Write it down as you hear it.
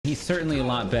he's certainly a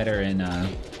lot better in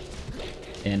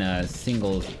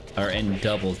singles or in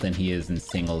doubles than he is in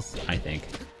singles, I think.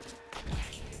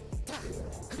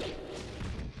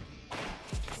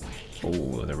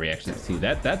 Oh, the reaction. See,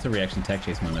 that's a reaction tech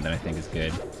chase moment that I think is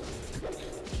good.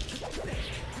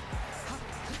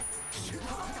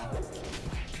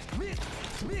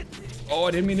 Oh,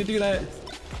 I didn't mean to do that.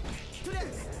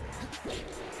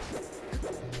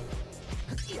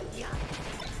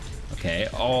 Okay.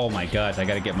 Oh my gosh, I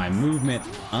gotta get my movement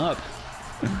up.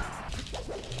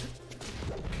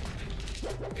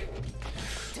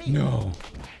 No.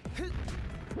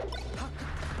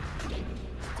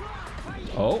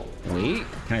 Oh, wait.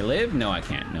 Can I live? No, I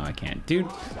can't. No, I can't. Dude,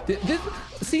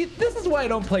 see, this is why I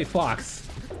don't play Fox.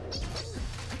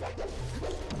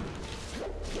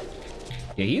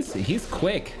 Yeah, he's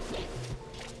quick.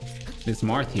 This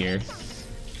Marth here.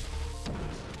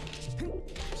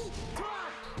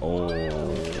 Oh.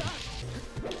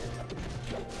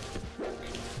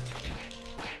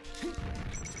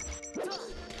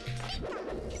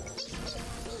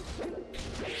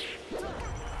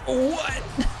 What?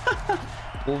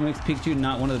 What makes Pikachu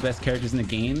not one of the best characters in the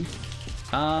game?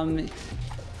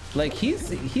 Like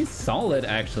he's solid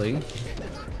actually.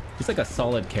 He's like a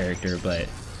solid character, but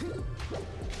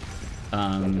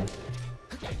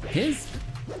his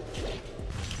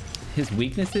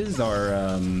weaknesses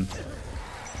are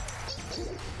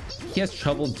he has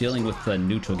trouble dealing with the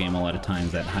neutral game a lot of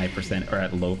times at high percent or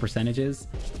at low percentages.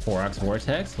 4Ox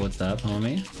Vortex, what's up,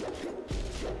 homie?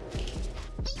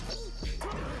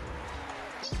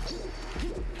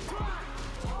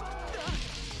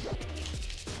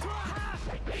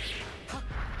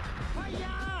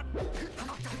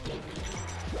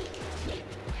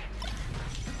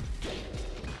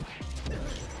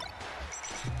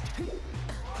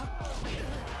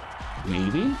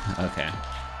 Maybe? Okay.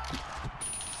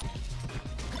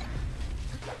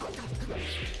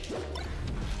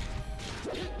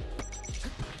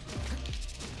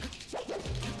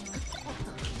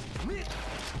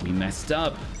 We messed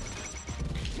up.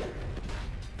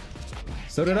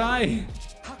 So did I.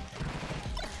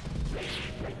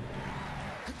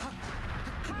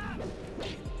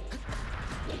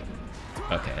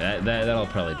 Okay, that'll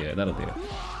probably do it. That'll do it.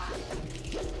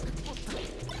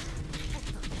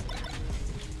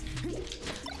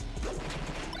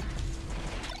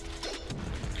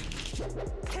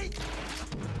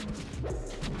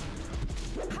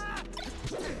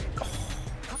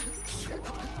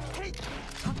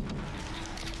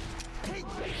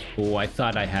 Oh, I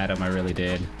thought I had him. I really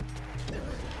did.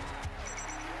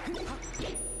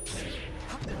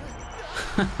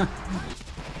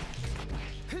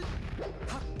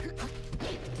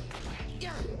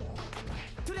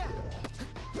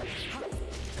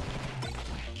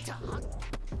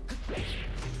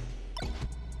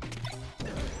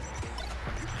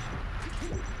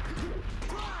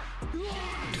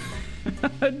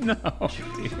 No,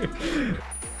 dude.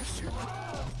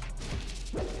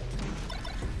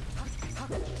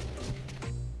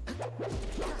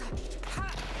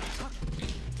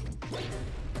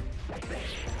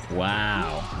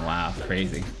 Wow. Wow,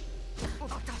 crazy.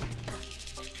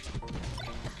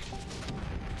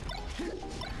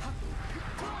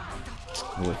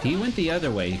 Well, if he went the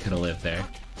other way, he could have lived there.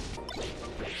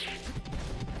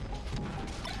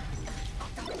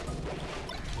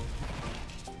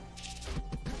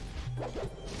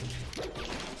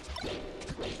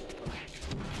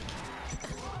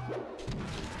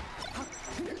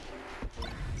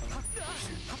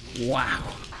 Wow.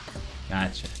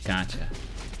 Gotcha, gotcha.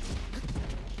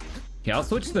 Okay, I'll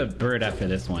switch to the bird after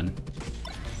this one.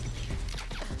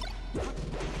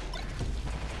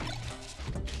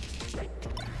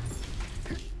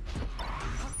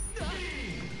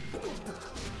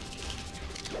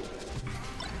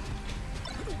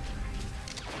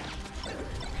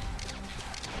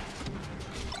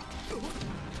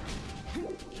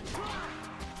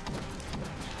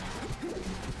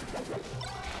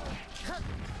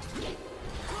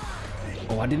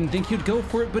 Oh, I didn't think he'd go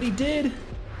for it, but he did.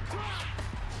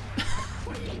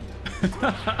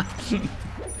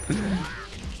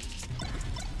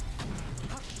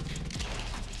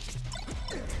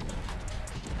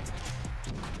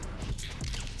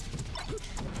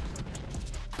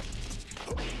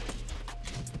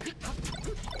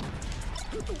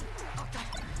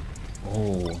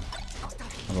 Oh,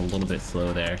 I'm a little bit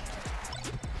slow there.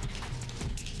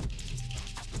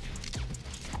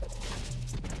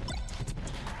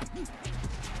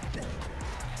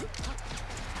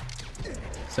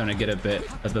 Starting to get a bit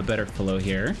of a better flow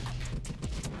here.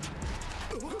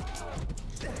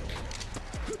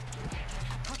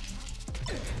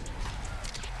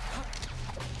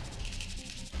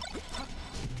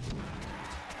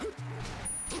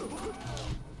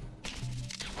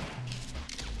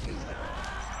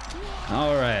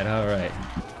 All right, all right.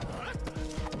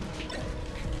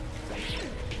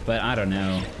 But I don't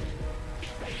know.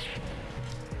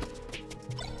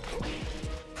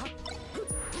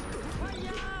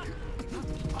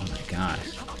 Oh my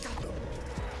gosh.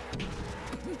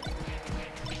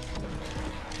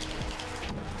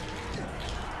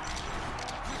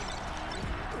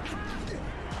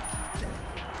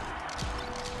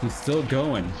 He's still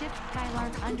going. Chip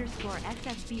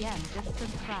Skylark_SSBM just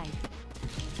subscribed.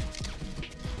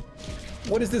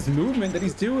 What is this movement that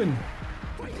he's doing?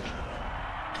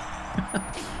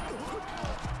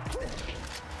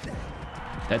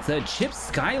 That's a Chip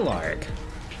Skylark.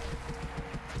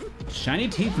 Shiny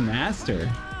Teeth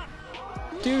Master.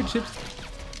 Dude, Chip's...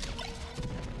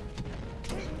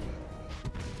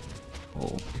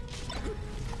 Oh.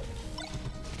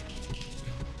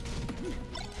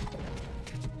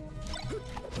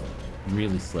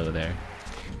 Really slow there.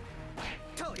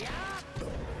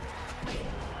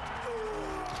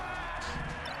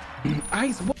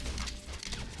 Ice. What?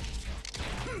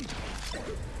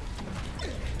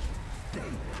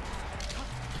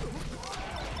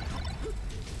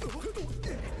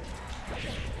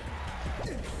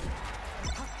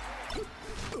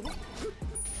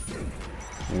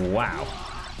 Wow.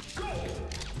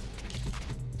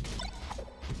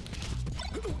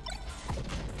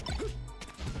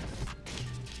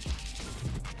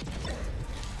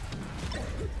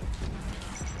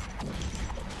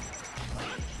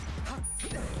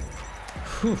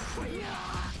 Whew.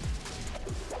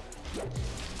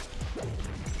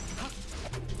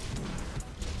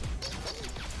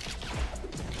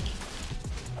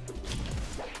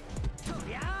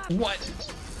 What?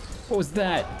 What was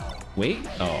that? Wait.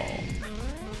 Oh.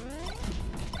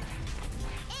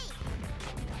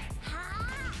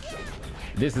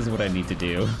 This is what I need to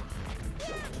do.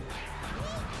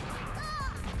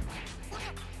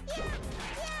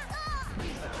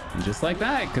 And just like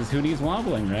that, because who needs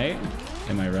wobbling, right?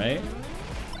 Am I right?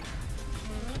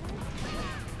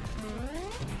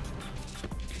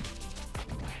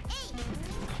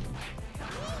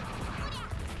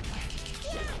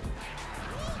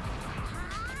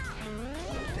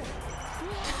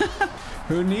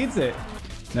 Who needs it?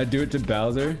 Now do it to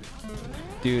Bowser?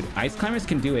 Dude, Ice Climbers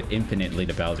can do it infinitely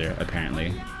to Bowser,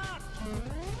 apparently.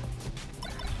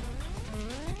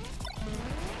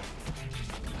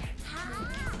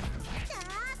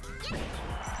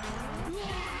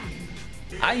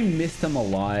 I miss them a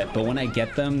lot, but when I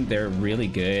get them, they're really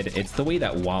good. It's the way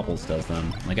that Wobbles does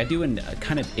them. Like, I do a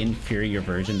kind of inferior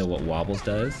version to what Wobbles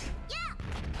does.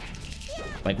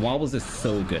 Like, Wobbles is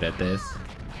so good at this.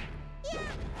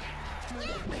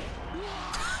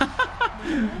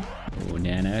 Oh,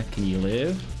 Nana, can you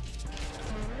live?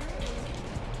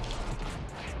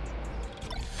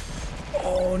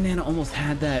 Oh, Nana almost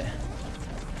had that.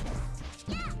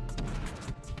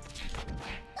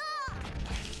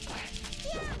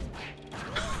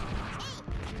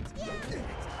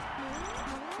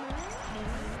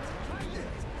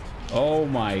 Oh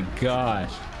my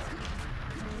gosh.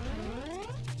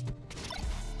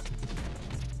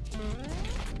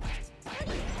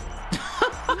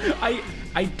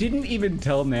 I didn't even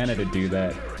tell Nana to do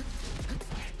that.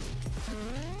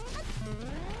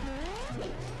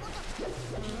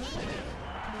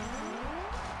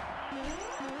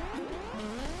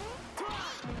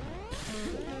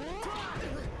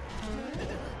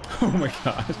 Oh my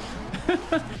gosh.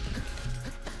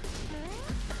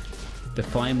 The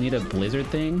Flame need a blizzard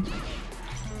thing?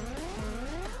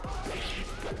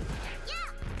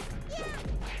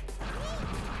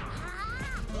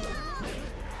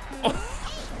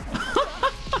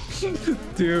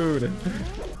 Dude.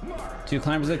 2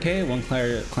 climbers okay, 1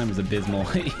 climber's abysmal.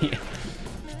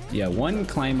 Yeah, 1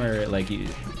 climber, like...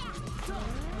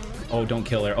 Oh, don't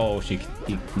kill her. Oh,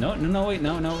 no, wait,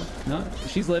 no.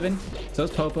 She's living. So's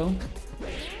Popo.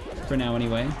 For now,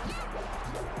 anyway.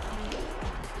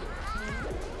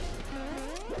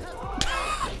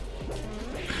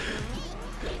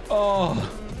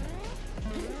 Oh.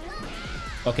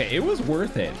 Okay, it was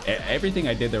worth it. Everything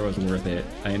I did there was worth it.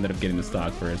 I ended up getting the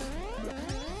stock first.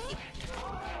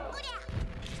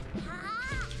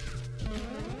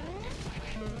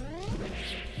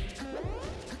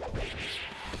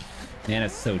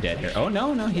 Nana's so dead here. Oh,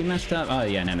 no, he messed up. Oh,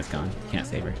 yeah, Nana's gone. Can't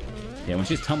save her. Yeah, when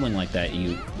she's tumbling like that,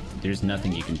 there's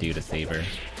nothing you can do to save her.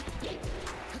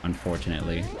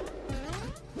 Unfortunately.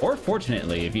 Or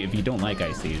fortunately, if you don't like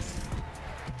ices.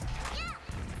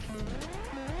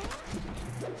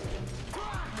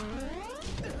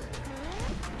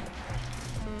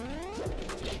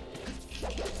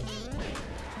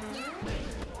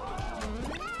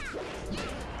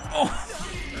 Oh!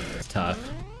 It's tough.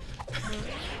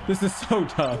 This is so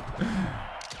tough.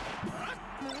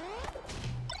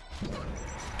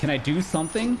 Can I do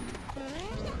something?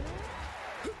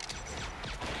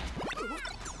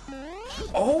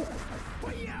 Oh!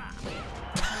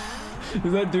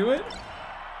 Does that do it?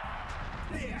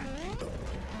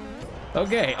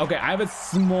 Okay, okay, I have a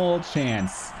small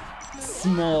chance.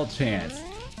 Small chance.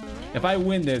 If I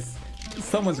win this,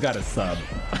 someone's got a sub.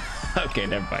 Okay,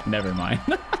 never mind.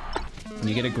 When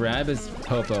you get a grab as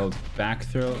Popo, back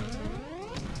throw.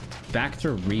 Back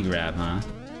throw re-grab, huh?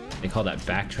 They call that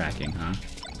backtracking, huh?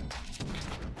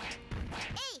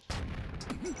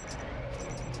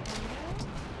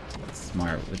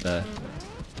 Smart with the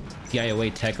DI away,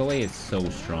 tech away is so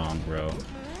strong, bro.